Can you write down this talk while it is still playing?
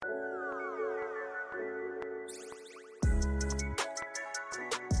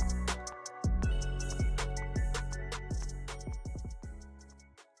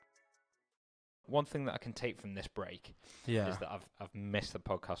one thing that I can take from this break is that I've missed the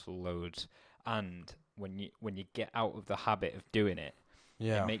podcast loads, and when you get out of the habit of doing it,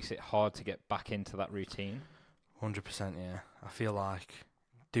 it makes it hard to get back into that routine. 100%. Yeah, I feel like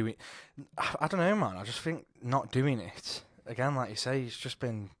doing. I don't know, man. I just think not doing it again, like you say, it's just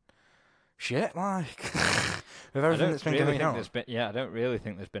been shit. Like with everything that's been going on. I don't really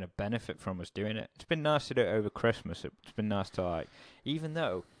think there's been a benefit from us doing it. It's been nice to do it over Christmas. It's been nice to even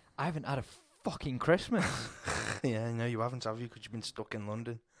though I haven't had a fucking Christmas. Yeah, no, you haven't, have you? Because you've been stuck in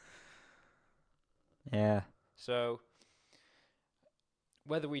London. Yeah. So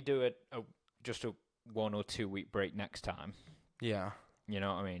whether we do just a 1 or 2 week break next time. Yeah. You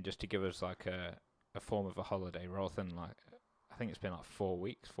know what I mean? Just to give us like a form of a holiday rather than like, I think it's been like 4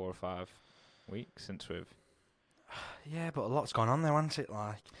 or 5 weeks since we've. Yeah, but a lot's gone on there, hasn't it?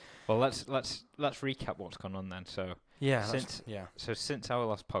 Like. Well, let's recap what's gone on then. So since our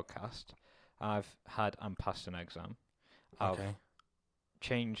last podcast, I've had and passed an exam. I've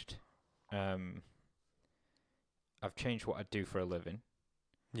changed. I've changed what I do for a living.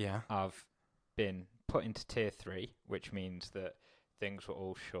 Yeah. I've been put into tier 3, which means that things were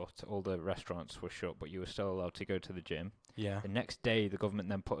all shut. All the restaurants were shut, but you were still allowed to go to the gym. Yeah. The next day, the government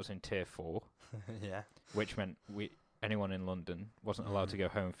then put us in tier 4. Yeah. Which meant anyone in London wasn't allowed to go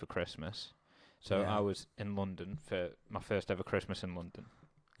home for Christmas. So I was in London for my first ever Christmas in London.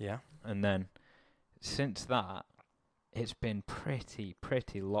 Yeah. And then since that, it's been pretty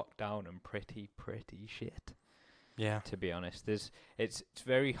locked down and pretty shit. Yeah. To be honest, it's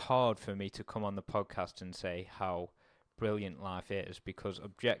very hard for me to come on the podcast and say how brilliant life is, because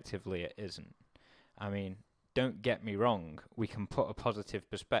objectively it isn't. I mean, don't get me wrong, we can put a positive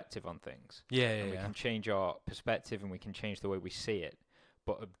perspective on things. We can change our perspective and we can change the way we see it.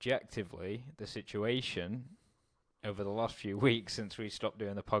 But objectively, the situation over the last few weeks since we stopped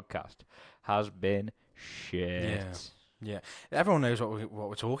doing the podcast has been shit. Yeah. Everyone knows what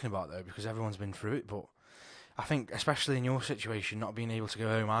we're talking about, though, because everyone's been through it. But I think, especially in your situation, not being able to go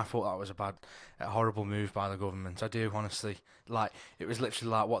home, I thought that was a horrible move by the government. I do, honestly. Like, it was literally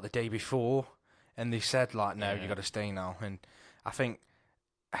like, the day before? And they said, like, no, you got to stay now. And I think,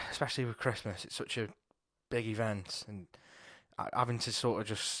 especially with Christmas, it's such a big event. And having to sort of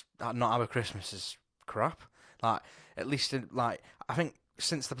just not have a Christmas is crap. Like, at least, I think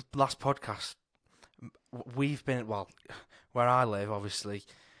since the last podcast, we've been, where I live, obviously,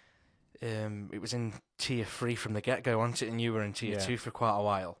 it was in tier 3 from the get-go, wasn't it? And you were in tier 2 for quite a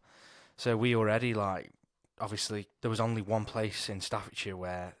while. So we already, obviously, there was only one place in Staffordshire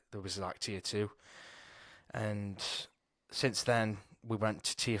where there was, tier 2. And since then, we went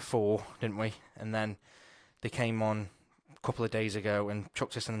to tier 4, didn't we? And then they came on a couple of days ago and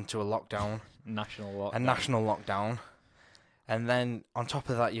chucked us into a lockdown. National lockdown. And then, on top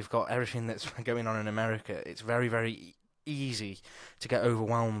of that, you've got everything that's going on in America. It's very, very easy to get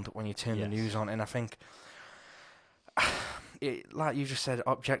overwhelmed when you turn the news on, and I think like you just said,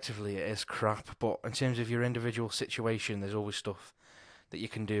 objectively it is crap, but in terms of your individual situation, there's always stuff that you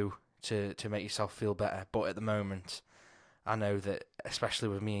can do to make yourself feel better. But at the moment, I know that, especially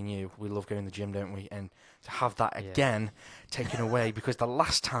with me and you, we love going to the gym, don't we? And to have that again taken away, because the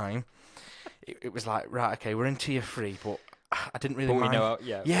last time it was like, right, okay, we're in tier 3, but I didn't really mind.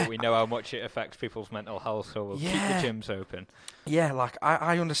 But we know how much it affects people's mental health, so we'll keep the gyms open. Yeah,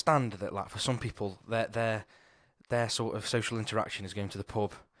 I understand that, for some people, their sort of social interaction is going to the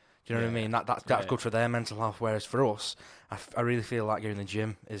pub. Do you know what I mean? That's good for their mental health, whereas for us, I really feel like going to the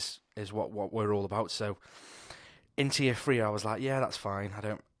gym is what we're all about. So in tier 3, I was like, yeah, that's fine. I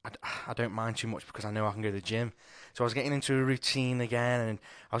don't mind too much because I know I can go to the gym. So I was getting into a routine again, and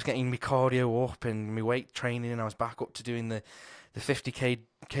I was getting my cardio up and my weight training, and I was back up to doing the 50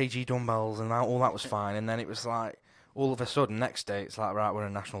 kg dumbbells, and all that was fine. And then it was like, all of a sudden, next day, it's like, right, we're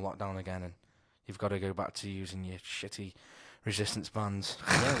in national lockdown again, and you've got to go back to using your shitty resistance bands.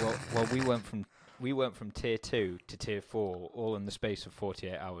 Yeah, well, we went from tier 2 to tier 4 all in the space of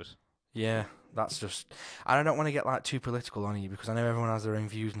 48 hours. Yeah, that's just... I don't want to get too political on you, because I know everyone has their own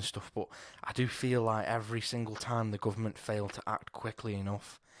views and stuff, but I do feel like every single time the government fail to act quickly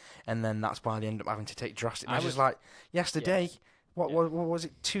enough, and then that's why they end up having to take drastic measures. Like yesterday, what was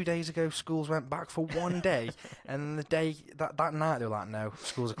it, 2 days ago, schools went back for 1 day, and the day, that night, they were like, no,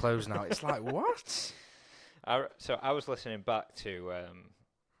 schools are closed now. It's like, what? So I was listening back to...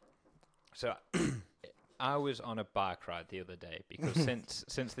 I was on a bike ride the other day, because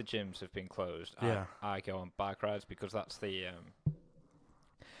since the gyms have been closed, I go on bike rides, because that's one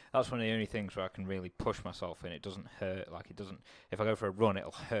of the only things where I can really push myself, and it doesn't hurt. If I go for a run,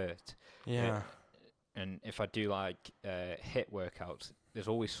 it'll hurt. Yeah. And if I do HIIT workouts, there's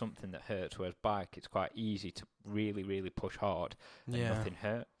always something that hurts. Whereas bike, it's quite easy to really, really push hard and Yeah. nothing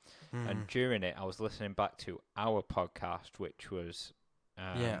hurt. And during it, I was listening back to our podcast, which was,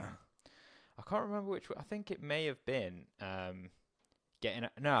 Yeah. I can't remember which. I think it may have been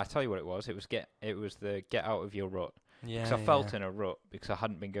No, I tell you what it was. It was the get out of your rut. Yeah. Because I felt in a rut because I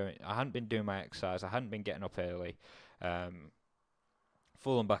hadn't been doing my exercise. I hadn't been getting up early.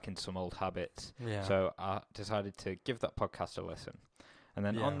 Fallen back into some old habits. Yeah. So I decided to give that podcast a listen. And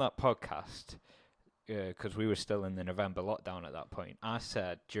then Yeah. on that podcast, because we were still in the November lockdown at that point, I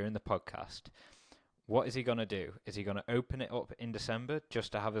said during the podcast, what is he going to do? Is he going to open it up in December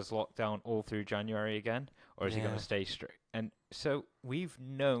just to have his lockdown all through January again? Or is he going Yeah. to stay strict? And so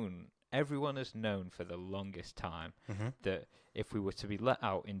everyone has known for the longest time that if we were to be let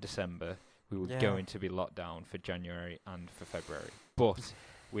out in December, we were Yeah. going to be locked down for January and for February. But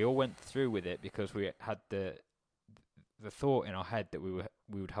we all went through with it because we had the thought in our head that we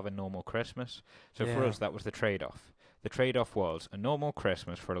would have a normal Christmas. So for Yeah. us, that was the trade-off. The trade-off was a normal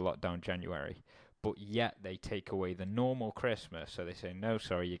Christmas for a lockdown January, but yet they take away the normal Christmas. So they say, no,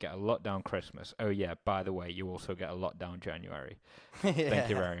 sorry, you get a lockdown Christmas. Oh, yeah, by the way, you also get a lockdown January. Thank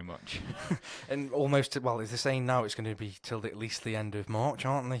you very much. And almost, well, they're saying now it's going to be till at least the end of March,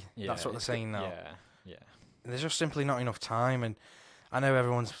 aren't they? That's what they're saying now. Yeah. There's just simply not enough time, and I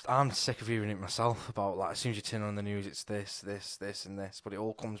know I'm sick of hearing it myself about, like, as soon as you turn on the news, it's this, and this, but it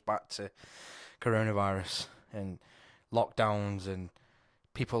all comes back to coronavirus and lockdowns and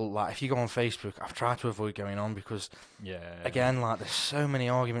people, like, if you go on Facebook, I've tried to avoid going on because, again, like, there's so many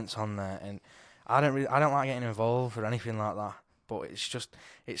arguments on there, and I don't like getting involved or anything like that, but it's just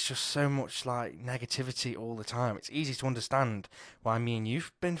so much, like, negativity all the time. It's easy to understand why me and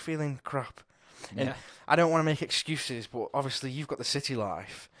you've been feeling crap. And I don't want to make excuses, but obviously you've got the city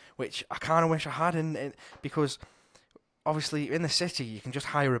life, which I kind of wish I had, because obviously in the city you can just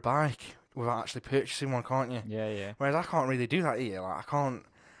hire a bike without actually purchasing one, can't you? Yeah. Whereas I can't really do that here. Like, I can't.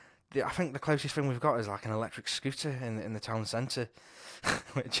 I think the closest thing we've got is like an electric scooter in the town centre,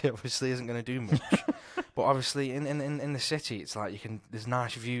 which obviously isn't going to do much. But obviously in the city, it's like there's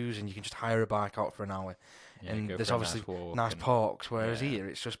nice views and you can just hire a bike out for an hour. Yeah, And go there's for a obviously walk nice and- parks, whereas yeah. here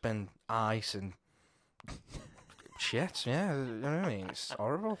it's just been ice and shit. Yeah, you know what I mean? It's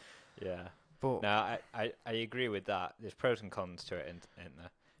horrible. Yeah. But No, I agree with that. There's pros and cons to it, isn't there?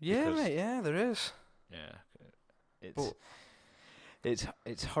 yeah, because- mate, yeah, there is. Yeah. But-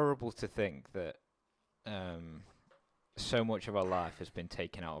 It's horrible to think that so much of our life has been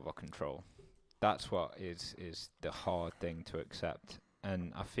taken out of our control. That's what is the hard thing to accept.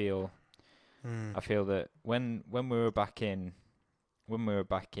 And I feel that when we were back in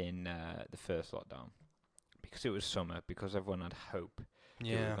the first lockdown, because it was summer, because everyone had hope that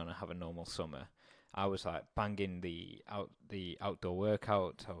we were going to have a normal summer, I was like banging the outdoor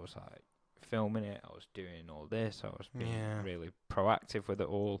workout. I was like filming it. I was doing all this. I was being really proactive with it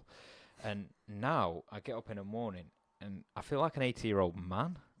all. And now I get up in the morning and I feel like an 80-year-old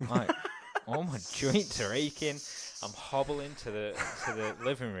man. Like all my joints are aching. I'm hobbling to the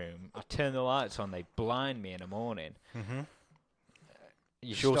living room. I turn the lights on. They blind me in the morning.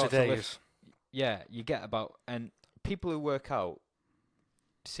 You Shorter start to days. lift- yeah, you get about, and people who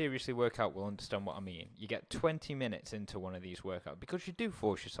seriously work out will understand what I mean. You get 20 minutes into one of these workouts because you do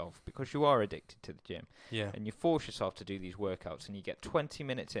force yourself, because you are addicted to the gym, Yeah. and you force yourself to do these workouts, and you get 20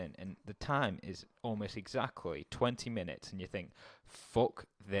 minutes in, and the time is almost exactly 20 minutes, and you think, fuck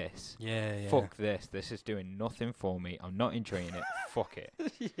this. Yeah. Fuck this. This is doing nothing for me. I'm not enjoying it. Fuck it.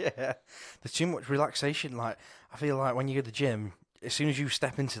 Yeah. There's too much relaxation. Like, I feel like when you go to the gym, as soon as you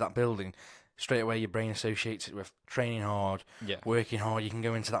step into that building, straight away your brain associates it with training hard, Yeah. working hard. You can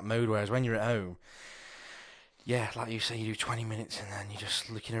go into that mode. Whereas when you're at home, yeah, like you say, you do 20 minutes and then you're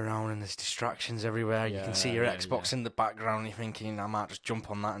just looking around and there's distractions everywhere. You can see your Xbox in the background and you're thinking, I might just jump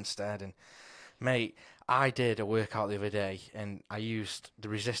on that instead. And, mate, I did a workout the other day and I used the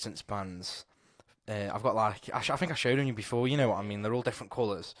resistance bands. I've got I think I showed them you before, you know what I mean? They're all different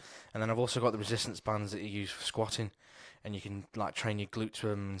colours. And then I've also got the resistance bands that you use for squatting. And you can, like, train your glutes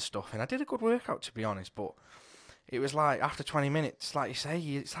with them and stuff. And I did a good workout, to be honest, but it was like, after 20 minutes, like you say,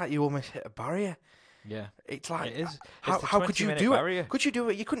 it's like you almost hit a barrier. Yeah. It's like, It is. how It's the could you 20-minute do barrier. it? Could you do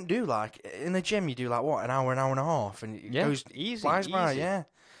it? You couldn't do, like, in the gym, you do, like, what, an hour and a half, and it goes, easy. flies by, easy. yeah.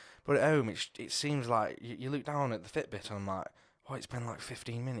 But at home, it seems like, you look down at the Fitbit, and I'm like, oh, it's been like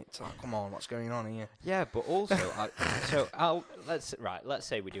 15 minutes. Like, come on, what's going on here? Yeah, but also, let's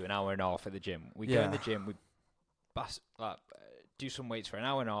say we do an hour and a half at the gym. We go in the gym, we do some weights for an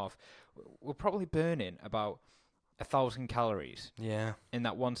hour and a half. We're probably burning about 1,000 calories Yeah. in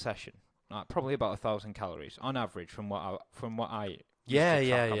that one session. Like, probably about 1,000 calories on average from what I Yeah, to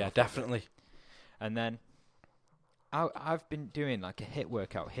yeah, track yeah, my foot. definitely. And then I've been doing like a HIIT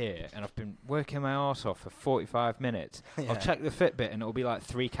workout here, and I've been working my arse off for 45 minutes. Yeah. I'll check the Fitbit, and it'll be like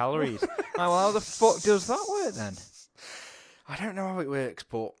 3 calories. Like, well, how the fuck does that work then? I don't know how it works,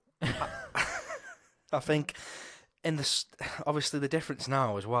 but I think obviously the difference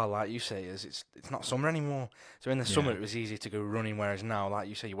now as well, like you say, is it's not summer anymore. So in the summer Yeah. it was easy to go running, whereas now, like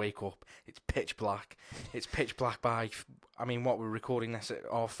you say, you wake up, it's pitch black. It's pitch black by, I mean, what we're recording this at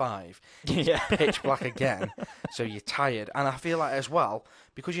R5, Yeah. pitch black again. So you're tired, and I feel like as well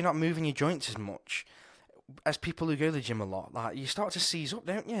because you're not moving your joints as much. As people who go to the gym a lot, like you start to seize up,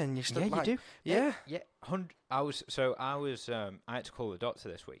 don't you? And you start, Yeah, like, you do. Yeah. Yeah. I had to call the doctor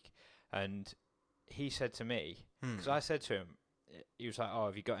this week, and he said to me, because I said to him, he was like, "Oh,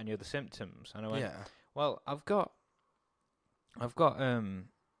 have you got any other symptoms?" And I went, Yeah. "Well, I've got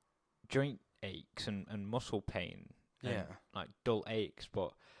joint aches and muscle pain, and, Yeah. like dull aches,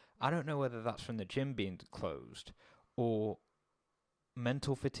 but I don't know whether that's from the gym being closed, or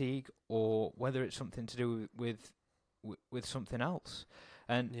mental fatigue, or whether it's something to do with something else."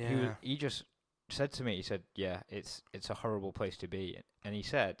 And Yeah. he just said to me, he said, "Yeah, it's a horrible place to be," and he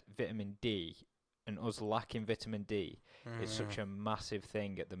said vitamin D and us lacking vitamin D is such a massive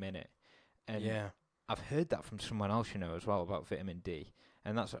thing at the minute. And Yeah. I've heard that from someone else, as well, about vitamin D.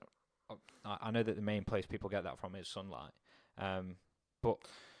 And that's, I know that the main place people get that from is sunlight. But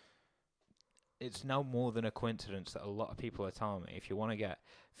it's now more than a coincidence that a lot of people are telling me if you want to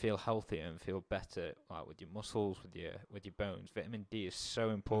feel healthier and feel better, like with your muscles, with your bones, vitamin D is so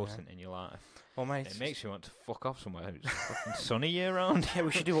important in your life. Well, mate, It makes you want to fuck off somewhere who's fucking sunny year round. Yeah,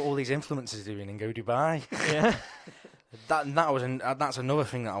 we should do what all these influencers are doing and go Dubai. Yeah. That's another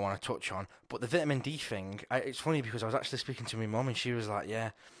thing that I want to touch on. But the vitamin D thing, it's funny because I was actually speaking to my mum and she was like,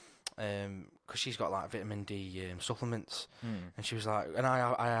 yeah, because she's got like vitamin D supplements, and she was like, and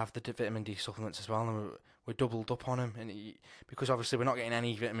I have the vitamin D supplements as well, and we're doubled up on them, and because obviously we're not getting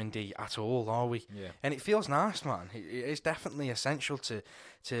any vitamin D at all, are we? Yeah. And it feels nice, man. It is definitely essential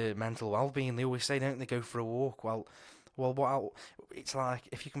to mental well-being. They always say, don't they, go for a walk? Well, it's like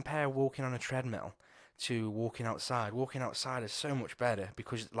if you compare walking on a treadmill to walking outside is so much better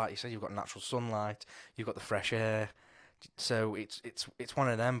because, like you said, you've got natural sunlight, you've got the fresh air. So it's one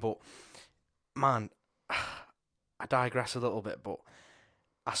of them. But man, I digress a little bit. But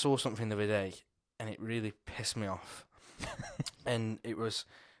I saw something the other day, and it really pissed me off. And it was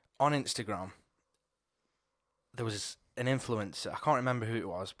on Instagram. There was an influencer. I can't remember who it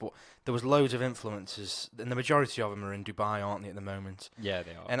was, but there was loads of influencers, and the majority of them are in Dubai, aren't they, at the moment? Yeah,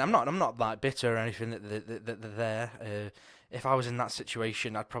 they are. And I'm not like bitter or anything that they're there. If I was in that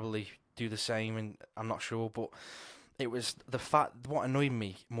situation, I'd probably do the same, and I'm not sure. But it was the fact. What annoyed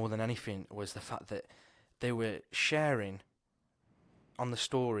me more than anything was the fact that they were sharing on the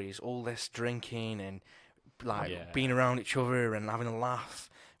stories all this drinking and like being around each other and having a laugh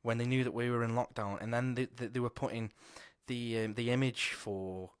when they knew that we were in lockdown, and then they were putting the image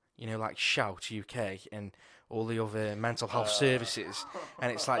for like Shout UK and all the other mental health services,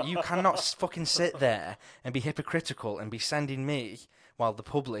 and it's like you cannot fucking sit there and be hypocritical and be sending me, while the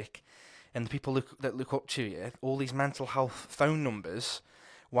public and the people that look up to you, all these mental health phone numbers,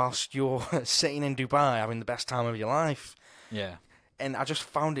 whilst you're sitting in Dubai having the best time of your life. Yeah. And I just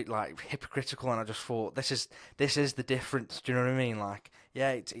found it like hypocritical, and I just thought this is the difference. Do you know what I mean? Like,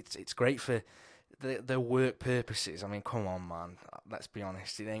 yeah, it's great for the work purposes. I mean, come on, man. Let's be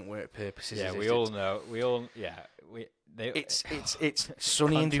honest. It ain't work purposes. Yeah, we all know. It's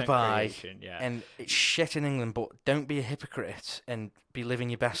sunny in Dubai, yeah. and it's shit in England. But don't be a hypocrite and be living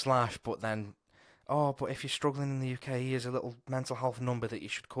your best life. But then, but if you're struggling in the UK, here's a little mental health number that you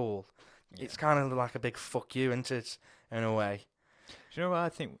should call. Yeah. It's kind of like a big fuck you, isn't it? In a way. Do you know what I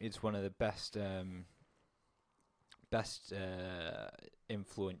think? It's one of the best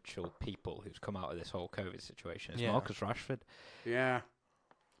influential people who's come out of this whole COVID situation. It's Marcus Rashford. Yeah,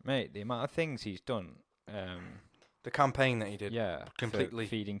 mate, the amount of things he's done. The campaign that he did. Yeah, completely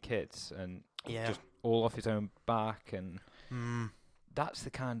feeding kids and just all off his own back, and that's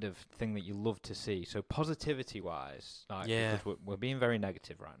the kind of thing that you love to see. So positivity-wise, because we're being very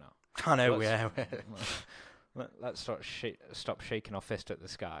negative right now. I know, Let's stop shaking our fist at the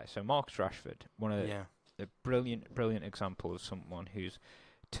sky. So Marcus Rashford, one of the brilliant example of someone who's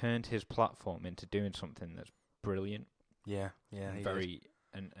turned his platform into doing something that's brilliant. Yeah,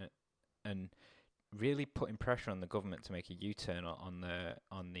 and really putting pressure on the government to make a U-turn on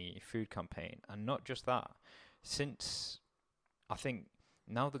the food campaign, and not just that. Since I think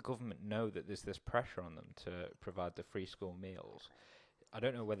now the government know that there's this pressure on them to provide the free school meals. I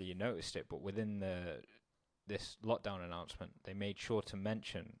don't know whether you noticed it, but within the this lockdown announcement, they made sure to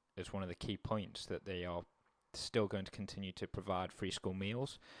mention as one of the key points that they are still going to continue to provide free school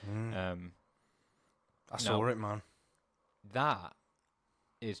meals. I saw it, man. That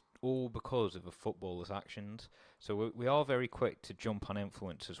is all because of a footballer's actions. So we are very quick to jump on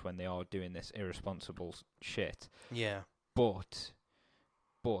influencers when they are doing this irresponsible shit. Yeah. But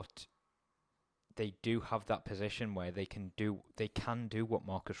they do have that position where they can do what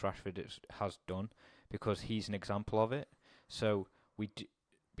Marcus Rashford has done, because he's an example of it. So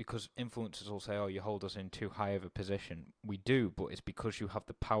because influencers will say, "Oh, you hold us in too high of a position." We do, but it's because you have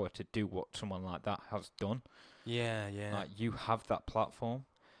the power to do what someone like that has done. Yeah. Like, you have that platform.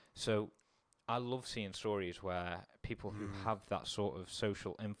 So I love seeing stories where people who have that sort of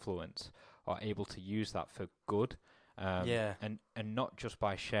social influence are able to use that for good. And not just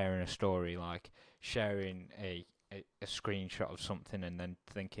by sharing a story, like sharing a screenshot of something and then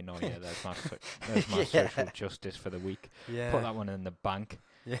thinking, "Oh yeah, there's my social justice for the week." Yeah. Put that one in the bank.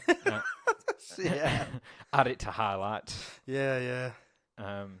 Yeah. Yeah. Add it to highlights. Yeah.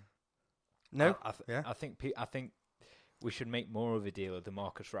 No. I think we should make more of a deal of the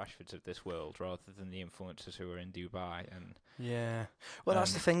Marcus Rashfords of this world rather than the influencers who are in Dubai. And well,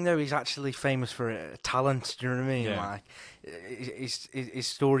 that's the thing, though. He's actually famous for talent. Do you know what I mean? Yeah. Like, his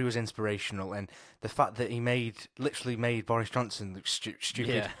story was inspirational, and the fact that he literally made Boris Johnson look stupid,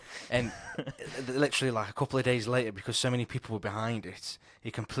 Yeah. and literally like a couple of days later, because so many people were behind it,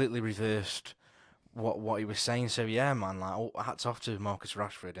 he completely reversed what he was saying. So yeah, man, like, hats off to Marcus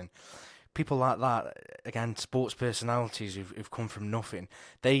Rashford. And people like that, again, sports personalities who've come from nothing,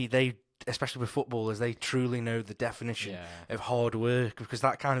 they especially with footballers, they truly know the definition of hard work, because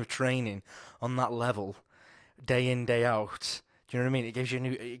that kind of training on that level, day in, day out, do you know what I mean? It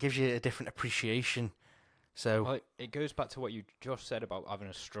gives you a different appreciation. So well, it goes back to what you just said about having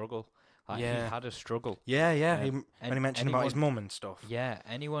a struggle. Like, he had a struggle. Yeah. When he mentioned about his mum and stuff. Yeah,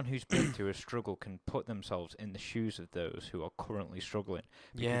 anyone who's been through a struggle can put themselves in the shoes of those who are currently struggling,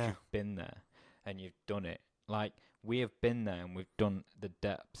 because you've been there and you've done it. Like, we have been there and we've done the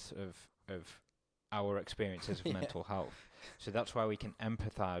depths of our experiences of mental health. So that's why we can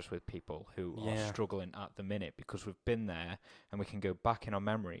empathise with people who are struggling at the minute, because we've been there and we can go back in our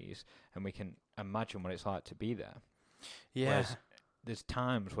memories and we can imagine what it's like to be there. Yeah. Whereas there's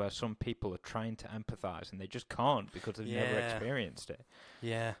times where some people are trying to empathise and they just can't, because they've never experienced it.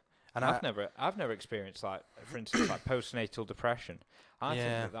 Yeah. And I've never experienced, like, for instance, like postnatal depression. I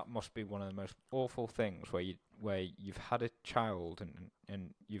think that must be one of the most awful things, where you've had a child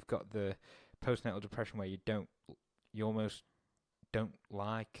and you've got the postnatal depression where you almost don't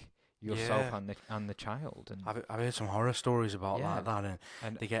like yourself and the child. And I've heard some horror stories about like that,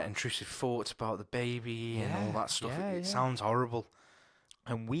 and they get intrusive thoughts about the baby and all that stuff. It sounds horrible.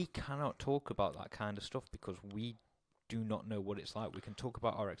 And we cannot talk about that kind of stuff because we do not know what it's like. We can talk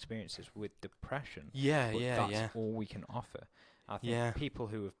about our experiences with depression. That's all we can offer. I think people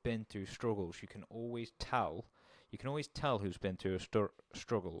who have been through struggles, you can always tell who's been through a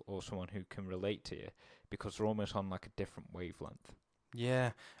struggle or someone who can relate to you, because they're almost on like a different wavelength.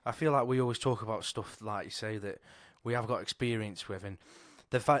 Yeah, I feel like we always talk about stuff like you say that we have got experience with, and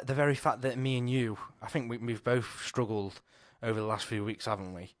the very fact that me and you, I think we've both struggled over the last few weeks,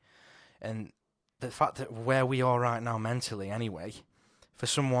 haven't we? And the fact that where we are right now mentally, anyway, for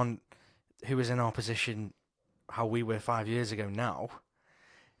someone who is in our position, how we were 5 years ago now,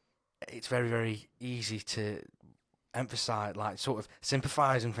 it's very, very easy to emphasize, like, sort of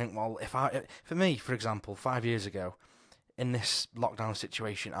sympathize and think, well, for me, for example, 5 years ago, in this lockdown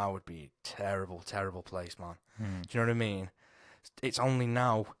situation, I would be a terrible, terrible place, man. Do you know what I mean? It's only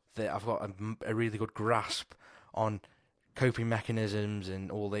now that I've got a really good grasp on coping mechanisms and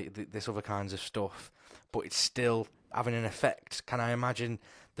all this other kinds of stuff, but it's still having an effect. Can I imagine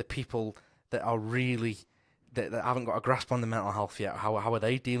the people that are really that haven't got a grasp on the mental health yet? How are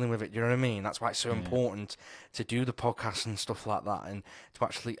they dealing with it? Do you know what I mean? That's why it's so important to do the podcast and stuff like that, and to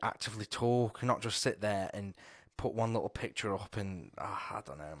actually actively talk and not just sit there and put one little picture up and I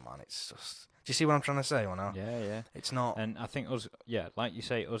don't know, man. It's just, do you see what I'm trying to say or no? Yeah. It's not. And I think us, like you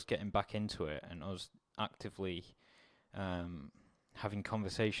say, us getting back into it and us actively having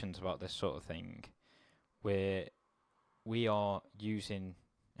conversations about this sort of thing, where we are using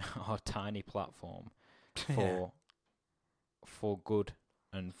our tiny platform for good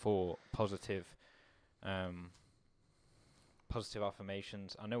and for positive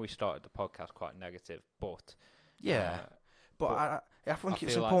affirmations. I know we started the podcast quite negative, but I think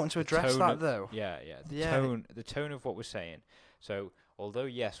it's important to address that, though. The tone of what we're saying. So, although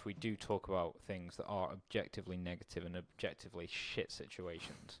yes, we do talk about things that are objectively negative and objectively shit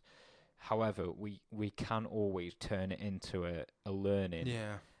situations, However, we can always turn it into a learning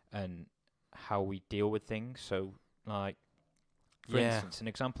Yeah. and how we deal with things. So, like, for Yeah. instance, an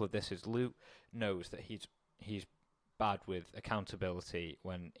example of this is Luke knows that he's bad with accountability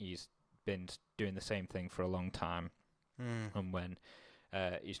when he's been doing the same thing for a long time, and when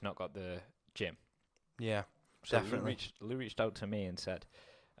he's not got the gym. Yeah. So Definitely. Lou reached out to me and said,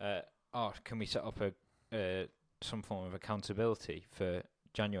 "Oh, can we set up some form of accountability for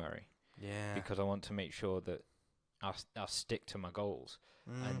January? Yeah. Because I want to make sure that I stick to my goals."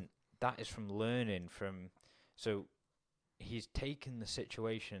 Mm. And that is from learning from. So he's taken the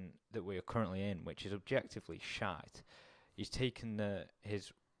situation that we are currently in, which is objectively shite. He's taken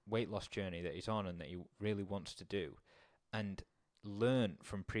his weight loss journey that he's on and that he really wants to do, and learned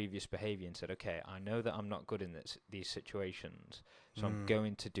from previous behaviour and said, okay, I know that I'm not good in these situations, so I'm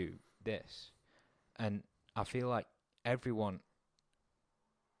going to do this. And I feel like everyone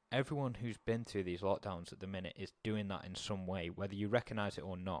who's been through these lockdowns at the minute is doing that in some way, whether you recognise it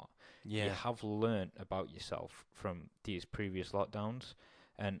or not. Yeah. You have learnt about yourself from these previous lockdowns,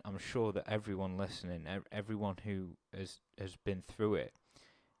 and I'm sure that everyone listening, everyone who has been through it,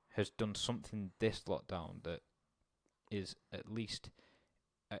 has done something this lockdown that is at least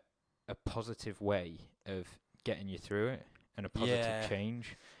a positive way of getting you through it and a positive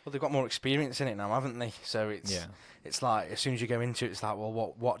change. Well, they've got more experience in it now, haven't they? So it's like as soon as you go into it, it's like,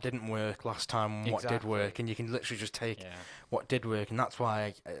 well, what didn't work last time, what did work, and you can literally just take what did work. And that's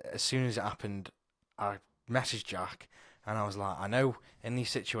why as soon as it happened, I messaged Jack, and I was like, I know in these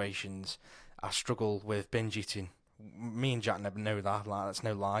situations I struggle with binge eating. Me and Jack never know that. Like, that's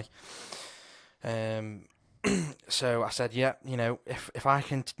no lie. So I said, yeah, you know, if I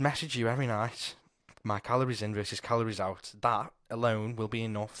can message you every night, my calories in versus calories out, that alone will be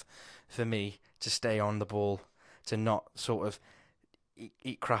enough for me to stay on the ball, to not sort of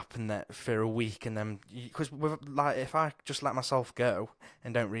eat crap and that for a week, and then because like if I just let myself go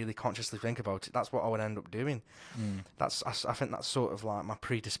and don't really consciously think about it, that's what I would end up doing. I think that's sort of like my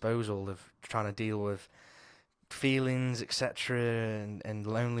predisposal of trying to deal with feelings, etc., and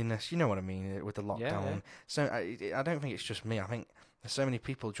loneliness. You know what I mean with the lockdown. Yeah. So I don't think it's just me. I think there's so many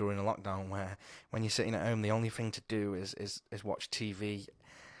people during a lockdown where when you're sitting at home, the only thing to do is watch TV,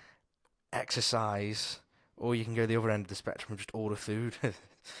 exercise, or you can go the other end of the spectrum and just order food,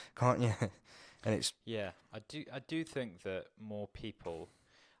 can't you? And it's I do think that more people,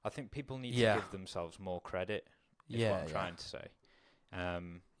 I think people need to give themselves more credit. Is what I'm trying to say.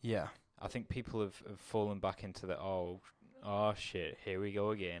 I think people have fallen back into the oh shit, here we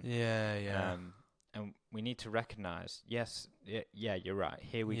go again. And we need to recognise, yes, you're right.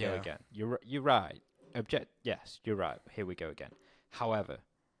 Here we go again. You're right. Yes, you're right. Here we go again. However,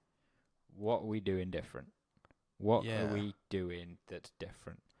 what are we doing different? What are we doing that's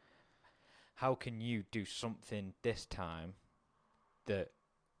different? How can you do something this time that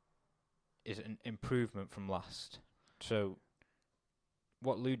is an improvement from last? So,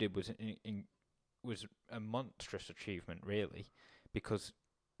 what Lou did was a monstrous achievement, really, because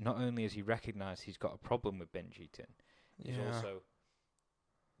not only has he recognised he's got a problem with binge eating, he's also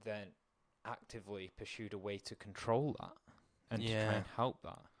then actively pursued a way to control that and to try and help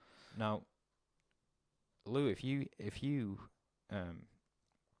that. Now, Lou, if you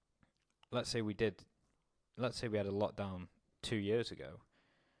let's say we had a lockdown 2 years ago,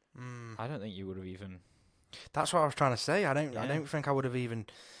 I don't think you would have even. That's what I was trying to say. I don't think I would have even.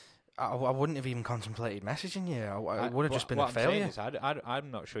 I wouldn't have even contemplated messaging you. I would have just been a failure. I'm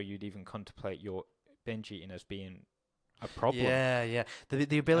not sure you'd even contemplate your binge eating as being a problem. Yeah.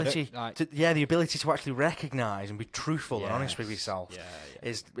 The ability the ability to actually recognise and be truthful and honest with yourself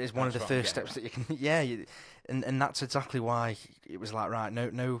is one of the first steps that you can. And that's exactly why it was like, right,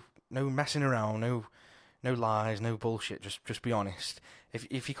 no messing around, no lies, no bullshit. Just be honest.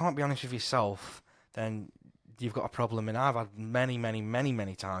 If you can't be honest with yourself, then you've got a problem. And I've had many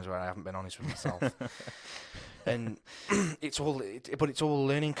times where I haven't been honest with myself. And it's all a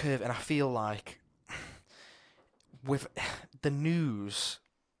learning curve. And I feel like with the news,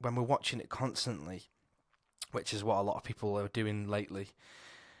 when we're watching it constantly, which is what a lot of people are doing lately,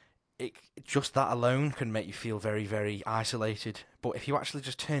 just that alone can make you feel very, very isolated. But if you actually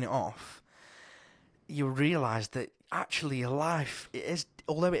just turn it off, you realise that actually your life,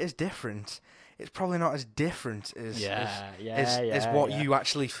 although it is different, it's probably not as different as what you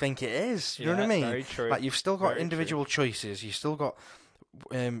actually think it is. You know what I mean? Very true. Like, you've still got individual choices. You've still got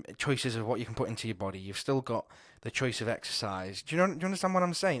choices of what you can put into your body. You've still got the choice of exercise. Do you understand what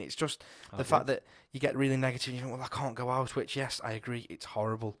I'm saying? It's just the fact that you get really negative and you think, well, I can't go out, which, yes, I agree, it's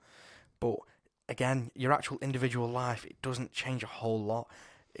horrible. But, again, your actual individual life, it doesn't change a whole lot.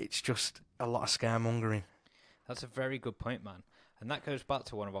 it's just a lot of scaremongering. That's a very good point, man. And that goes back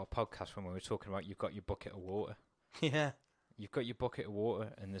to one of our podcasts when we were talking about you've got your bucket of water. Yeah. You've got your bucket of water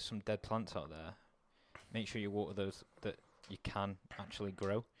and there's some dead plants out there. Make sure you water those that you can actually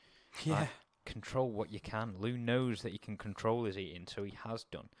grow. Yeah. Control what you can. Lou knows that he can control his eating, so he has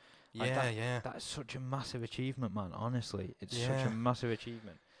done. That is such a massive achievement, man. Honestly, it's such a massive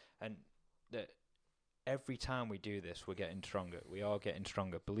achievement. And that every time we do this, we're getting stronger. We are getting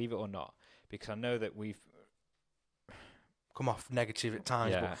stronger, believe it or not. Because I know that we've come off negative at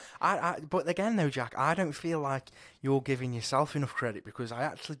times. Yeah. But again, though, Jack, I don't feel like you're giving yourself enough credit, because I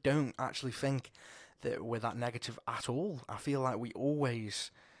actually don't think that we're that negative at all. I feel like we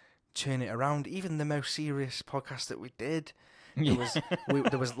always turn it around. Even the most serious podcast that we did,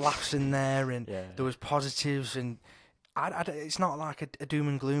 there was laughs in there, and there was positives, and it's not like a doom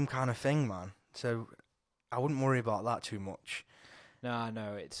and gloom kind of thing, man. So I wouldn't worry about that too much.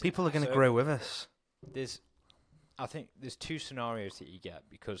 No, it's people are going to grow with us. I think there's two scenarios that you get,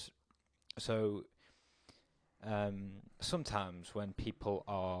 because sometimes when people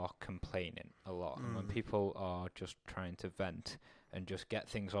are complaining a lot, and when people are just trying to vent and just get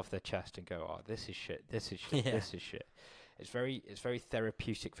things off their chest and go, oh, this is shit, this is shit, this is shit. It's very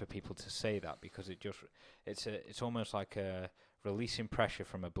therapeutic for people to say that, because it's almost like a releasing pressure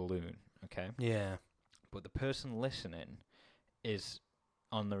from a balloon, okay? Yeah. But the person listening is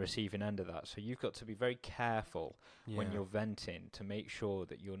on the receiving end of that. So you've got to be very careful when you're venting to make sure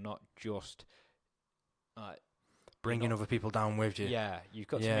that you're not just bringing other people down with you. Yeah, you've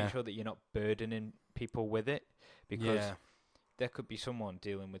got to make sure that you're not burdening people with it, because there could be someone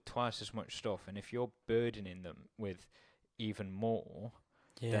dealing with twice as much stuff, and if you're burdening them with even more,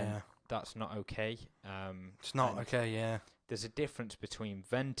 then that's not okay. It's not okay, yeah. There's a difference between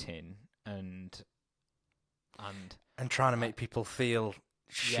venting and trying to make people feel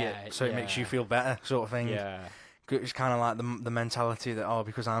shit, so it makes you feel better, sort of thing. Yeah. It's kind of like the mentality that,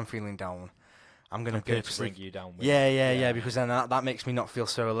 because I'm feeling down, I'm going to purposely bring you down with yeah, because then that makes me not feel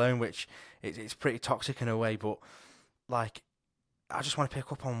so alone, which it's pretty toxic in a way. But like, I just want to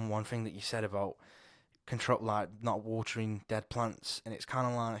pick up on one thing that you said about control, like not watering dead plants, and it's kind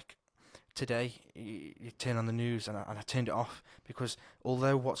of like today you turn on the news, and I turned it off, because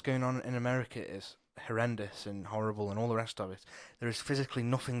although what's going on in America is horrendous and horrible and all the rest of it, there is physically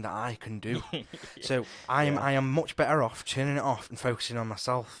nothing that I can do. So I am much better off turning it off and focusing on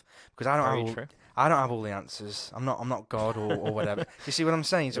myself, because I don't have all the answers. I'm not God or whatever. You see what I'm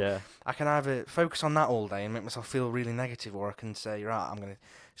saying? So I can either focus on that all day and make myself feel really negative, or I can say, right, I'm gonna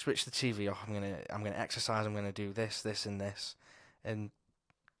switch the TV off. I'm gonna exercise. I'm gonna do this, and this, and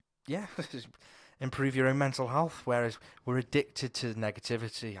improve your own mental health. Whereas we're addicted to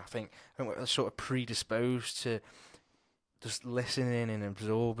negativity. I think we're sort of predisposed to just listening and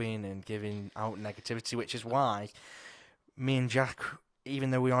absorbing and giving out negativity, which is why me and Jack, even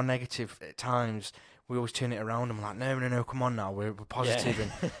though we are negative at times, we always turn it around and we're like, no, come on now, we're positive.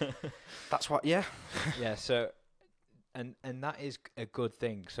 And that's what, so, and that is a good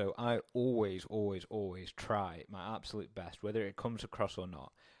thing. So I always try my absolute best, whether it comes across or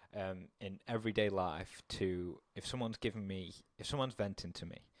not, in everyday life, to, if someone's venting to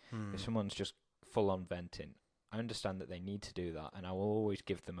me, if someone's just full on venting, I understand that they need to do that, and I will always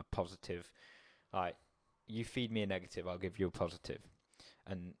give them a positive. Like, you feed me a negative, I'll give you a positive.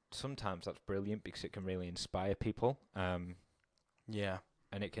 And sometimes that's brilliant, because it can really inspire people. And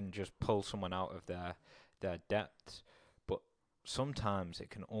it can just pull someone out of their depths. But sometimes it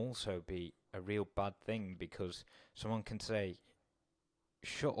can also be a real bad thing, because someone can say,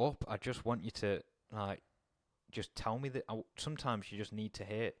 shut up, I just want you to, like, just tell me that. Sometimes you just need to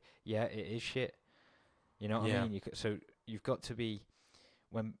hear it. Yeah, it is shit. You know what I mean? So you've got to be,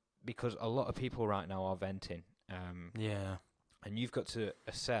 because a lot of people right now are venting. And you've got to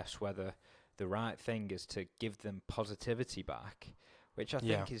assess whether the right thing is to give them positivity back, which I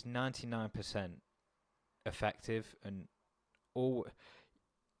think is 99% effective. And you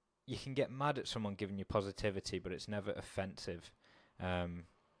can get mad at someone giving you positivity, but it's never offensive. But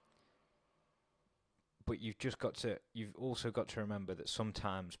you've also got to remember that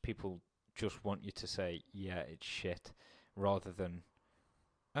sometimes people just want you to say, yeah, it's shit, rather than,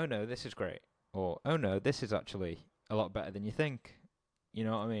 oh no, this is great, or oh no, this is actually a lot better than you think. You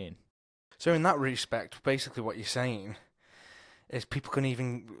know what I mean? So in that respect, basically what you're saying is people can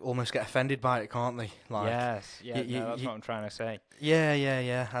even almost get offended by it, can't they? Like, yes, that's what I'm trying to say.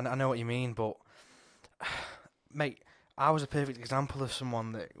 Yeah. And I know what you mean, but mate, I was a perfect example of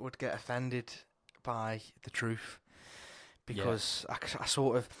someone that would get offended by the truth, because I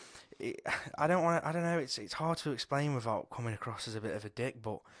sort of, I don't want to, I don't know, it's hard to explain without coming across as a bit of a dick,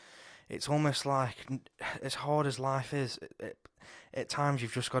 but it's almost like, as hard as life is, at times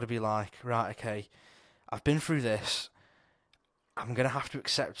you've just got to be like, right, okay, I've been through this, I'm going to have to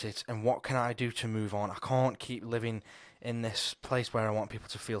accept it, and what can I do to move on? I can't keep living in this place where I want people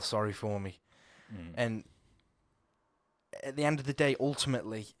to feel sorry for me. And at the end of the day,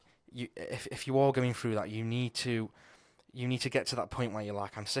 ultimately, if you are going through that, you need to get to that point where you're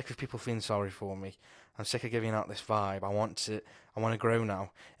like, I'm sick of people feeling sorry for me. I'm sick of giving out this vibe. I want to grow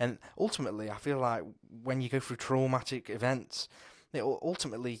now. And ultimately, I feel like when you go through traumatic events, it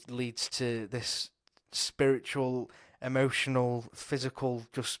ultimately leads to this spiritual, emotional, physical,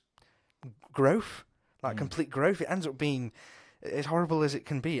 just growth, like complete growth. It ends up being, as horrible as it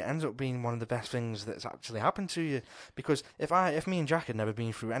can be, it ends up being one of the best things that's actually happened to you. Because if me and Jack had never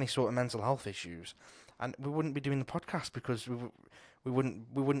been through any sort of mental health issues, and we wouldn't be doing the podcast, because we wouldn't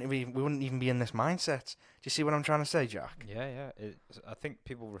even be in this mindset. Do you see what I'm trying to say, Jack? Yeah. I think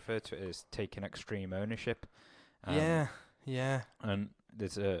people refer to it as taking extreme ownership. Yeah. And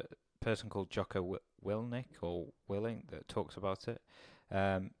there's a person called Jocko Willink or Willing that talks about it.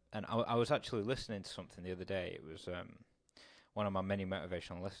 And I was actually listening to something the other day. It was one of my many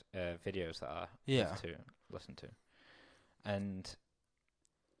motivational videos that I listen to. And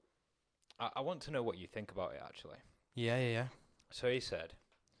I want to know what you think about it, actually. Yeah. So he said,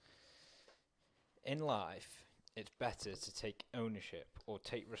 in life, it's better to take ownership or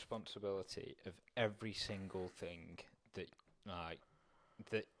take responsibility of every single thing that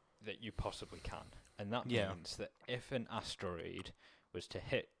you possibly can. And that means that if an asteroid was to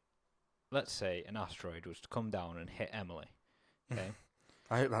hit, let's say an asteroid was to come down and hit Emily, okay?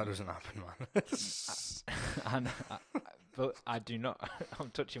 I hope that doesn't happen, man. But I do not. I'm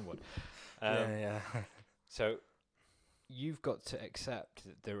touching wood. Yeah. So you've got to accept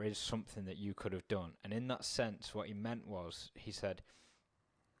that there is something that you could have done. And in that sense, what he meant was, he said,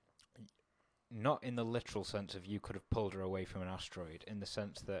 not in the literal sense of you could have pulled her away from an asteroid, in the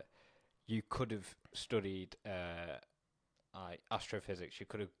sense that you could have studied astrophysics. You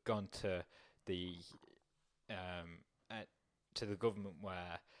could have gone to the government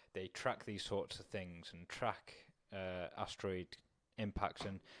where they track these sorts of things and track asteroid impacts,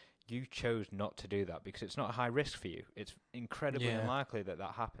 and you chose not to do that because it's not a high risk for you. It's incredibly unlikely that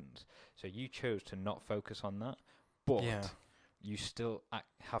happens. So you chose to not focus on that, but you still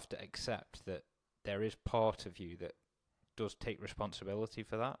have to accept that there is part of you that does take responsibility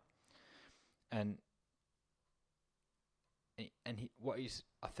for that. And I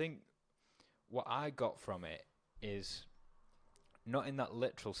think what I got from it is not in that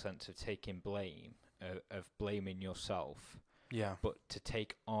literal sense of taking blame, of blaming yourself, but to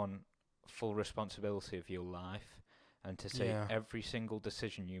take on full responsibility of your life, and to say every single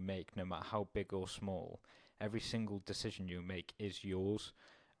decision you make, no matter how big or small, every single decision you make is yours,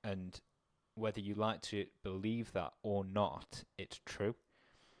 and whether you like to believe that or not, it's true.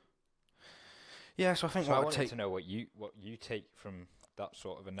 Yeah, so I think I wanted to know what you take from that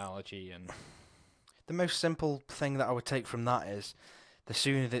sort of analogy. And the most simple thing that I would take from that is, the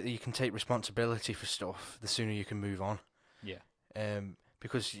sooner that you can take responsibility for stuff, the sooner you can move on. Yeah.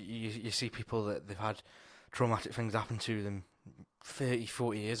 Because you see people that they've had traumatic things happen to them 30,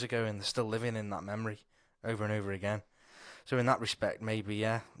 40 years ago, and they're still living in that memory over and over again. So in that respect, maybe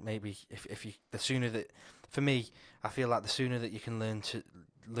if you, the sooner that, for me, I feel like the sooner that you can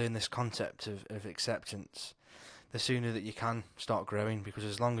learn this concept of acceptance, the sooner that you can start growing. Because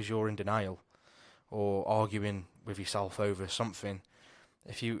as long as you're in denial or arguing with yourself over something,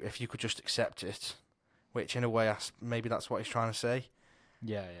 if you could just accept it, which in a way maybe that's what he's trying to say.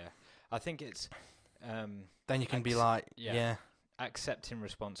 Yeah. I think it's then you can be like, accepting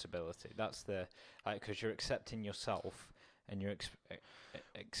responsibility. That's because you're accepting yourself, and you're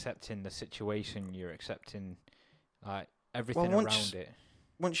accepting the situation. You're accepting everything around it.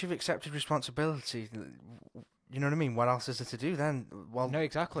 Once you've accepted responsibility, you know what I mean? What else is there to do then? Well, no,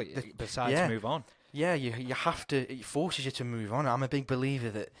 exactly. Besides move on. Yeah, you have to. It forces you to move on. I'm a big believer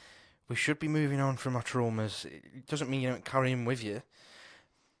that we should be moving on from our traumas. It doesn't mean you don't carry them with you,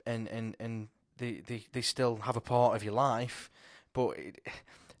 and they still have a part of your life. But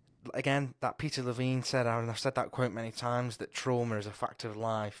again, that Peter Levine said, and I've said that quote many times, that trauma is a fact of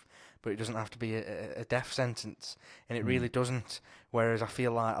life, but it doesn't have to be a death sentence, and it really doesn't. Whereas I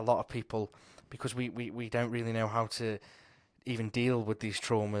feel like a lot of people, because we don't really know how to even deal with these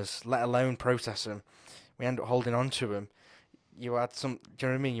traumas, let alone process them, we end up holding on to them. You had do you know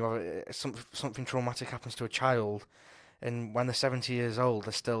what I mean? You have something traumatic happens to a child, and when they're 70 years old,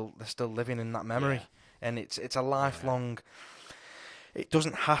 they're still living in that memory. and it's a lifelong. It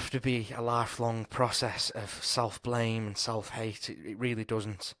doesn't have to be a lifelong process of self-blame and self-hate. It really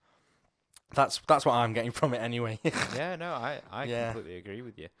doesn't. That's what I'm getting from it anyway. Yeah, no, I Yeah. completely agree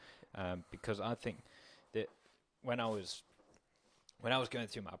with you, because I think that when I was going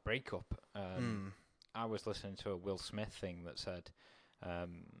through my breakup, I was listening to a Will Smith thing that said,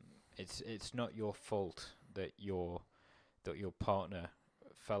 it's not your fault that your partner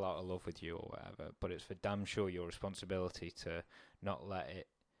fell out of love with you or whatever, but it's for damn sure your responsibility to not let it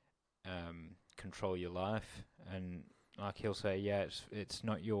control your life. And like he'll say, yeah, it's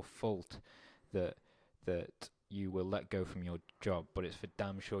not your fault that you will let go from your job, but it's for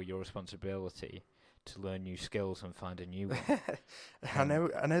damn sure your responsibility to learn new skills and find a new one. I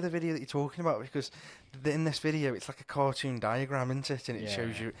know the video that you're talking about, because in this video it's like a cartoon diagram, isn't it? And it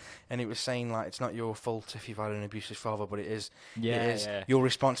shows you, and it was saying like it's not your fault if you've had an abusive father, but it is your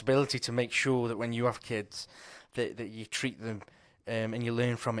responsibility to make sure that when you have kids that you treat them and you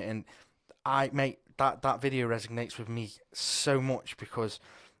learn from it. And that video resonates with me so much, because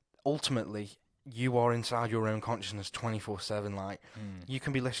ultimately you are inside your own consciousness 24/7. Like you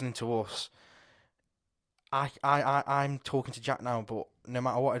can be listening to us. I'm talking to Jack now, but no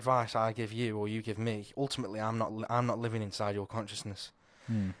matter what advice I give you or you give me, ultimately I'm not living inside your consciousness.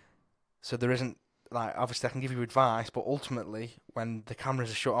 So there isn't, like, obviously I can give you advice, but ultimately when the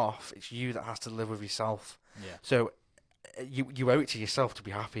cameras are shut off, it's you that has to live with yourself. Yeah. So you owe it to yourself to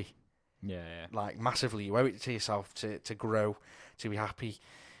be happy. Yeah. Like massively, you owe it to yourself to grow, to be happy.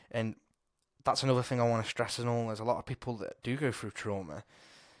 And that's another thing I want to stress and all. There's a lot of people that do go through trauma.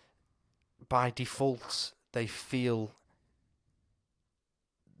 By default, they feel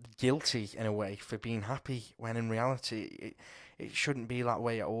guilty in a way for being happy, when in reality it shouldn't be that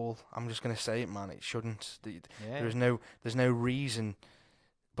way at all. I'm just going to say it, man. It shouldn't. There's no reason.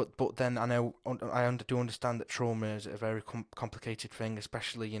 But then I do understand that trauma is a very complicated thing,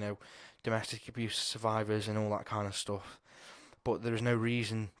 especially domestic abuse survivors and all that kind of stuff. But there is no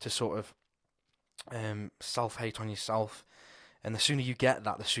reason to sort of self-hate on yourself. And the sooner you get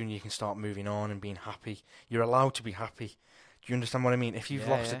that, the sooner you can start moving on and being happy. You're allowed to be happy. Do you understand what I mean? If you've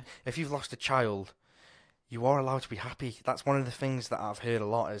lost a child, you are allowed to be happy. That's one of the things that I've heard a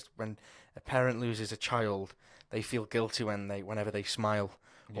lot, is when a parent loses a child, they feel guilty whenever they smile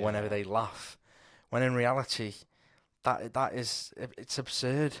or whenever they laugh. When in reality, it's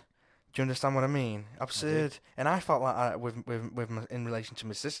absurd. Do you understand what I mean? Absurd. And I felt like that in relation to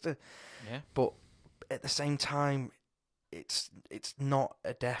my sister. Yeah. But at the same time, it's not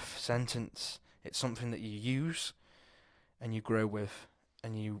a death sentence. It's something that you use and you grow with,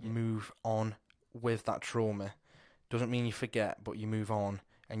 and you move on with that trauma. Doesn't mean you forget, but you move on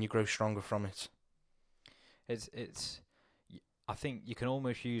and you grow stronger from it. I think you can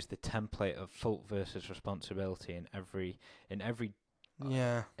almost use the template of fault versus responsibility in every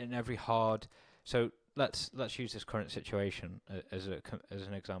hard. So let's use this current situation as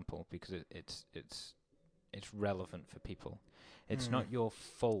an example, because it's relevant for people. It's not your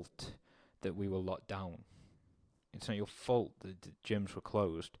fault that we were locked down. It's not your fault that the gyms were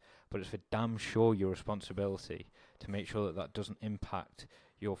closed, but it's for damn sure your responsibility to make sure that doesn't impact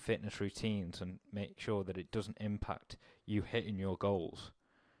your fitness routines, and make sure that it doesn't impact you hitting your goals,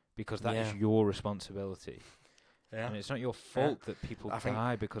 because that is your responsibility. Yeah. And it's not your fault that people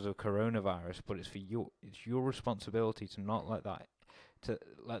die because of coronavirus, but it's your responsibility to not let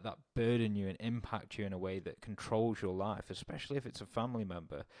that burden you and impact you in a way that controls your life, especially if it's a family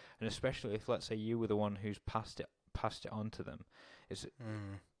member, and especially if, let's say, you were the one who's passed it on to them.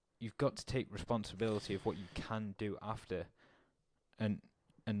 You've got to take responsibility of what you can do after, and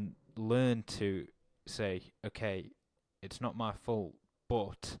learn to say, okay, it's not my fault,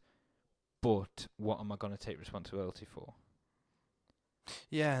 but what am I going to take responsibility for?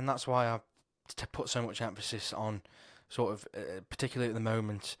 Yeah, and that's why I put so much emphasis on sort of, particularly at the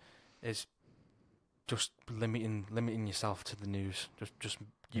moment, is just limiting yourself to the news. Just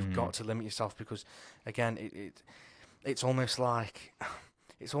you've got to limit yourself, because again, it's almost like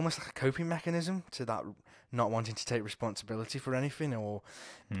a coping mechanism to that not wanting to take responsibility for anything, or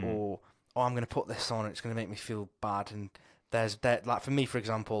I'm going to put this on, it's going to make me feel bad. And like for me, for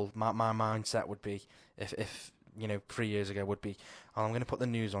example, my mindset would be, if 3 years ago would be, I'm going to put the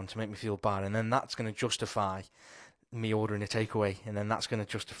news on to make me feel bad, and then that's going to justify me ordering a takeaway, and then that's going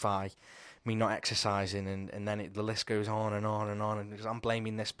to justify me not exercising, and then the list goes on and on and on, and because I'm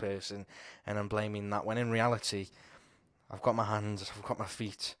blaming this person and I'm blaming that, when in reality, I've got my hands, I've got my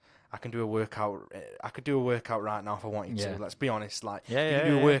feet. I can do a workout. I could do a workout right now if I wanted to. Let's be honest. Like, you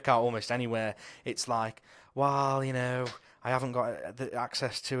can do a workout almost anywhere. It's like, well, I haven't got the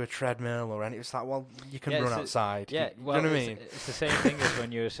access to a treadmill or any. It's like, well, you can Yeah, run outside. yeah. You know Well, what I mean? it's the same thing as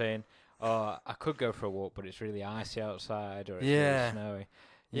when you were saying, "Oh, I could go for a walk, but it's really icy outside, or it's really Yeah, snowy."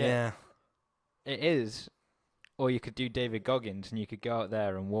 Yeah, yeah. it is. Or you could do David Goggins, and you could go out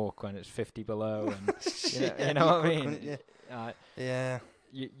there and walk when it's 50 below, and Yeah, you know what I could, mean. couldn't you? Uh, Yeah,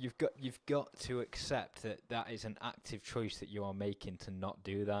 you've got to accept that that is an active choice that you are making to not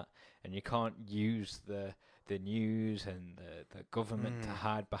do that, and you can't use the news and the government to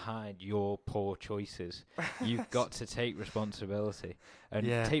hide behind your poor choices. You've got to take responsibility, and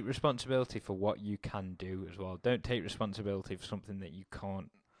Yeah. take responsibility for what you can do as well. Don't take responsibility for something that you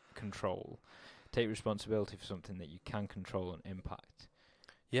can't control. Take responsibility for something that you can control and impact.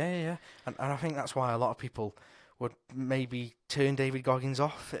 Yeah. And I think that's why a lot of people would maybe turn David Goggins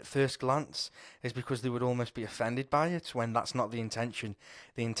off at first glance, is because they would almost be offended by it, when that's not the intention.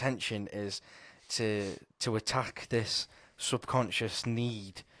 The intention is to attack this subconscious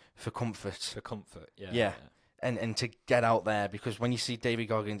need for comfort. For comfort, Yeah. And to get out there, because when you see David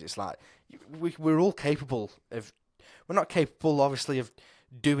Goggins, it's like, we're all capable of, we're not capable obviously of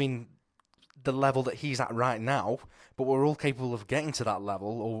doing the level that he's at right now, but we're all capable of getting to that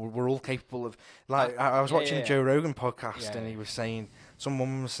level, or we're all capable of, like, I was watching a Joe Rogan podcast, and he was saying, some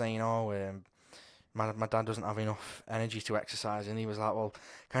woman was saying, my dad doesn't have enough energy to exercise, and he was like, well,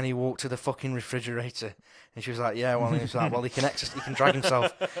 can he walk to the fucking refrigerator? And she was like, yeah. Well, and he was like, well, he can drag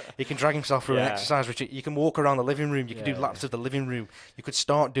himself, through an exercise routine. You can walk around the living room, you can do laps of the living room. You could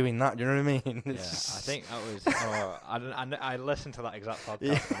start doing that. You know what I mean? Yeah, I think that was. I listened to that exact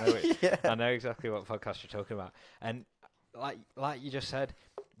podcast. I know exactly what podcast you're talking about, and like you just said,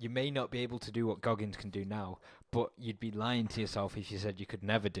 you may not be able to do what Goggins can do now, but you'd be lying to yourself if you said you could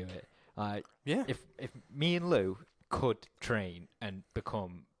never do it. If me and Lou could train and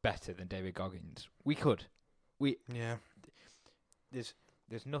become better than David Goggins, we could. There's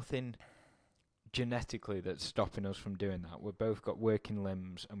nothing genetically that's stopping us from doing that. We've both got working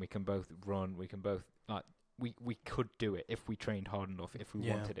limbs, and we can both run. We can both we could do it if we trained hard enough, if we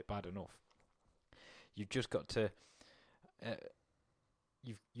wanted it bad enough. You've just got to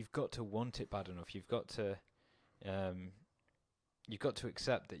you've got to want it bad enough. You've got to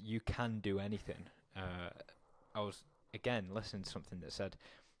accept that you can do anything. I was again listening to something that said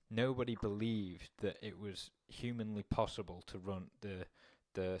nobody believed that it was humanly possible to run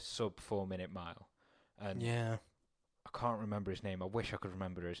the sub 4 minute mile, and I can't remember his name. I wish I could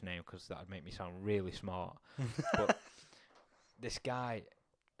remember his name, because that would make me sound really smart. But this guy,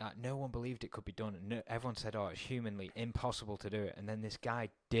 no one believed it could be done. No, everyone said, "Oh, it's humanly impossible to do it." And then this guy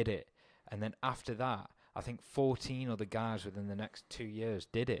did it, and then after that, I think 14 other guys within the next 2 years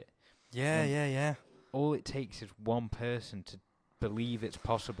did it. Yeah. All it takes is one person to believe it's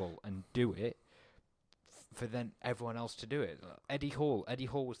possible and do it, for then everyone else to do it. Eddie Hall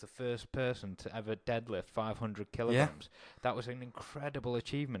was the first person to ever deadlift 500 kilograms. That was an incredible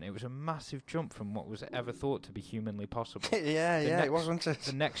achievement. It was a massive jump from what was ever thought to be humanly possible. It wasn't it?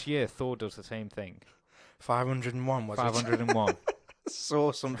 The next year, Thor does the same thing. 501 was 501.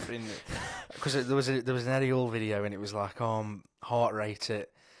 Saw something, because there was an Eddie Hall video, and it was like heart rate at,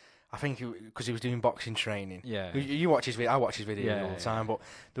 I think, because he was doing boxing training. Yeah. You watch his video. I watch his videos all the time. But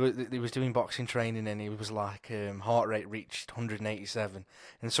he was doing boxing training, and he was like, heart rate reached 187.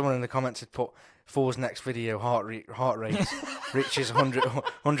 And someone in the comments had put, Thor's next video, heart rate reaches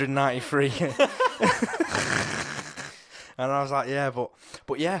 193. And I was like, yeah,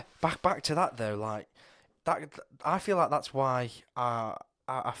 but yeah, back to that though. Like that, I feel like that's why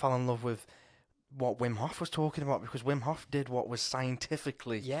I fell in love with what Wim Hof was talking about, because Wim Hof did what was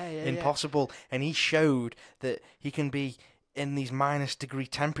scientifically impossible, and he showed that he can be in these -degree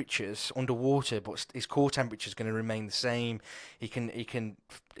temperatures underwater, but his core temperature is going to remain the same. He can.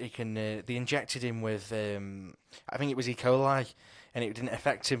 They injected him with I think it was E. coli, and it didn't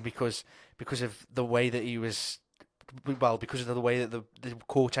affect him because of the way that he was. Well, because of the way that the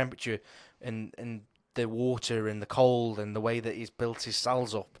core temperature and the water and the cold and the way that he's built his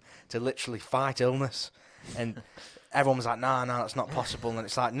cells up to literally fight illness, and everyone was like, "Nah, that's not possible." And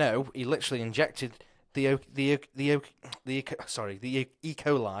it's like, no, he literally injected the E.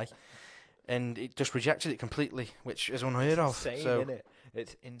 coli, and it just rejected it completely, which is unheard of. Insane, so, isn't it?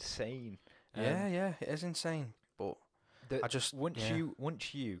 It's insane. Yeah, it is insane. But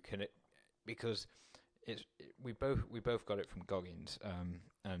once you can, because we both got it from Goggins,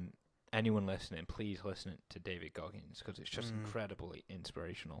 and anyone listening, please listen to David Goggins, because it's just incredibly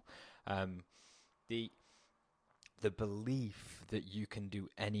inspirational. The belief that you can do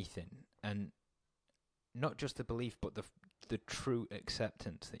anything, and not just the belief, but the true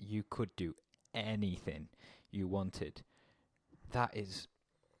acceptance that you could do anything you wanted, that is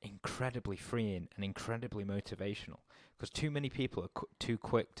incredibly freeing and incredibly motivational. Because too many people are too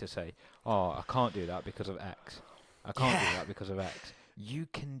quick to say, "Oh, I can't do that because of X. I can't do that because of X." You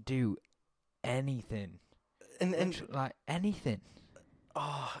can do anything, And like anything.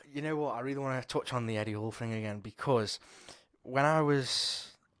 oh, you know what? I really want to touch on the Eddie Hall thing again, because when I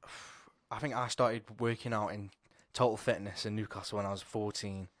think I started working out in Total Fitness in Newcastle when I was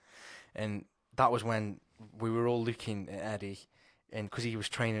 14, and that was when we were all looking at Eddie, and because he was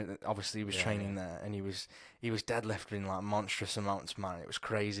training, obviously he was training there, and he was deadlifting like monstrous amounts, man. It was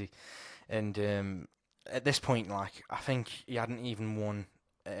crazy, and at this point, like, I think he hadn't even won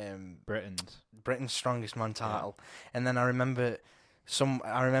Britain's strongest man title, and then I remember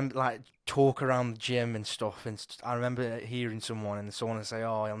like talk around the gym and stuff, and I remember hearing someone say,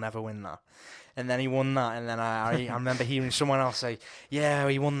 "Oh, he'll never win that," and then he won that, and then I remember hearing someone else say, "Yeah,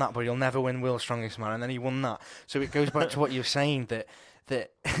 he won that, but he'll never win World's Strongest Man," and then he won that. So it goes back to what you're saying,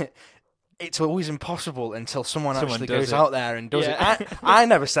 that it's always impossible until someone actually goes out there and does it. I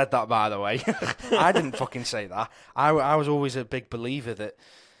never said that, by the way. I didn't fucking say that. I was always a big believer that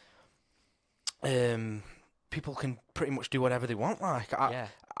people can pretty much do whatever they want. Like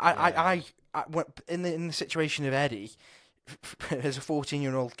I in the situation of Eddie, as a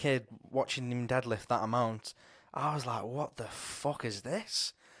 14-year-old kid watching him deadlift that amount, I was like, "What the fuck is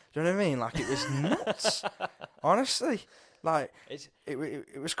this?" Do you know what I mean? Like, it was nuts. Honestly, like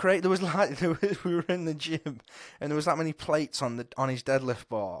it was crazy. There was we were in the gym, and there was that many plates on his deadlift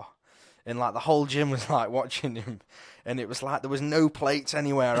bar. And like the whole gym was like watching him, and it was like there was no plates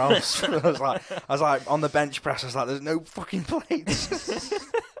anywhere else. I was like on the bench press. I was like, "There's no fucking plates."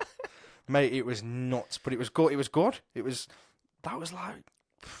 Mate, it was nuts, but it was good. That was like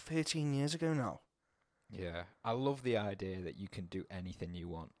 13 years ago now. Yeah, I love the idea that you can do anything you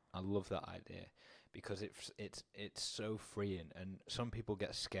want. I love that idea because it's so freeing, and some people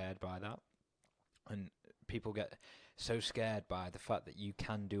get scared by that, and people get so scared by the fact that you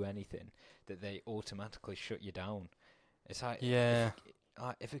can do anything that they automatically shut you down. It's like,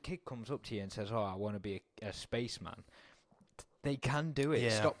 if a kid comes up to you and says, "Oh, I want to be a spaceman," they can do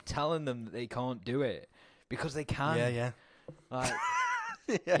it. Stop telling them that they can't do it, because they can. Like,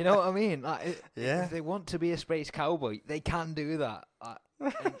 you know what I mean? Like, if they want to be a space cowboy, they can do that.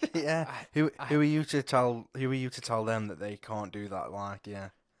 Who are you to tell? Who are you to tell them that they can't do that? Like,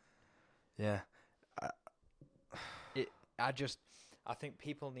 I think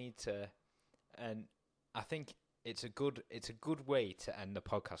people need to, and I think it's a good way to end the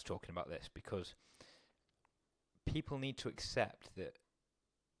podcast talking about this, because people need to accept that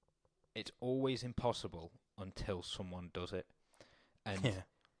it's always impossible until someone does it, and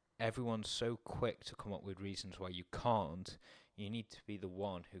everyone's so quick to come up with reasons why you can't. You need to be the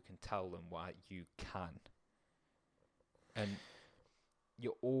one who can tell them why you can, and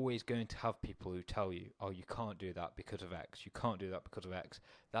you're always going to have people who tell you, "Oh, you can't do that because of X. You can't do that because of X."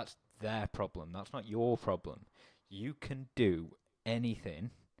 That's their problem. That's not your problem. You can do anything,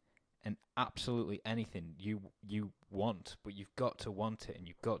 and absolutely anything you want, but you've got to want it, and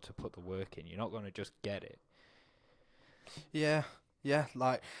you've got to put the work in. You're not going to just get it. Yeah.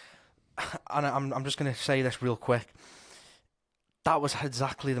 Like, and I'm just going to say this real quick. That was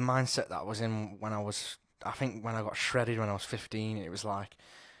exactly the mindset that I was in when I got shredded when I was 15. It was like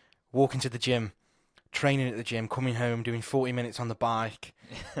walking to the gym, training at the gym, coming home, doing 40 minutes on the bike,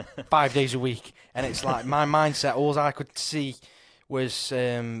 5 days a week. And it's like my mindset, all I could see was,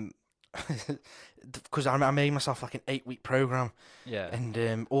 because I made myself like an 8-week program. Yeah.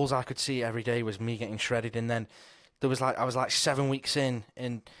 And all I could see every day was me getting shredded. And then I was like 7 weeks in,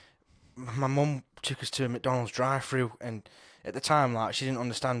 and my mum took us to a McDonald's drive-through, and at the time, like, she didn't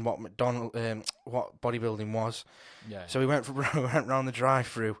understand what what bodybuilding was. Yeah. So we went round the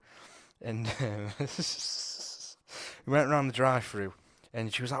drive-through, and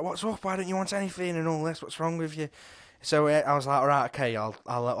and she was like, "What's up? Why don't you want anything and all this? What's wrong with you?" So I was like, "All right, okay,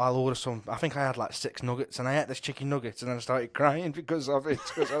 I'll order some." I think I had like 6 nuggets, and I ate this chicken nuggets, and then I started crying because of it,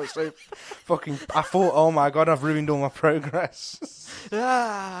 because I was so fucking. I thought, "Oh my god, I've ruined all my progress."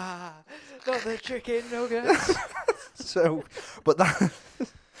 Not the chicken nuggets. So, but that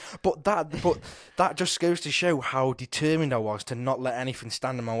just goes to show how determined I was to not let anything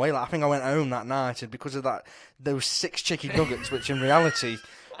stand in my way. Like, I think I went home that night, and because of that, those 6 chicken nuggets, which in reality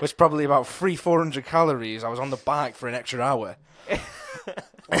was probably about 400 calories, I was on the bike for an extra hour.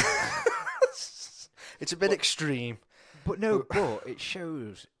 It's a bit extreme. But it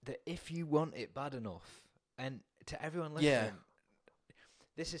shows that if you want it bad enough, and to everyone listening,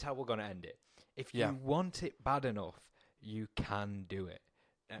 this is how we're going to end it. If you want it bad enough, you can do it.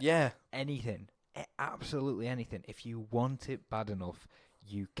 Yeah. Anything. Absolutely anything. If you want it bad enough,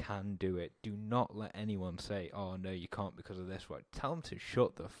 you can do it. Do not let anyone say, "Oh no, you can't because of this." What? Tell them to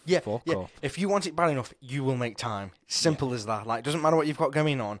shut the fuck up. If you want it bad enough, you will make time. Simple as that. Like, it doesn't matter what you've got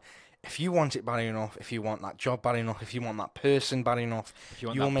going on. If you want it bad enough, if you want that job bad enough, if you want that person bad enough, If you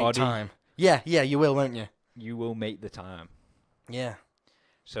want you will that make body, time. Yeah, you will, won't you? you will make the time. Yeah.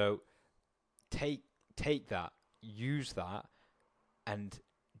 So take that, use that, and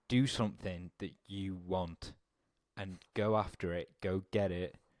do something that you want, and go after it. Go get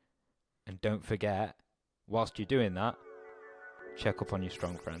it, and don't forget, whilst you're doing that, check up on your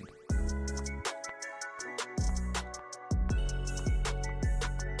strong friend.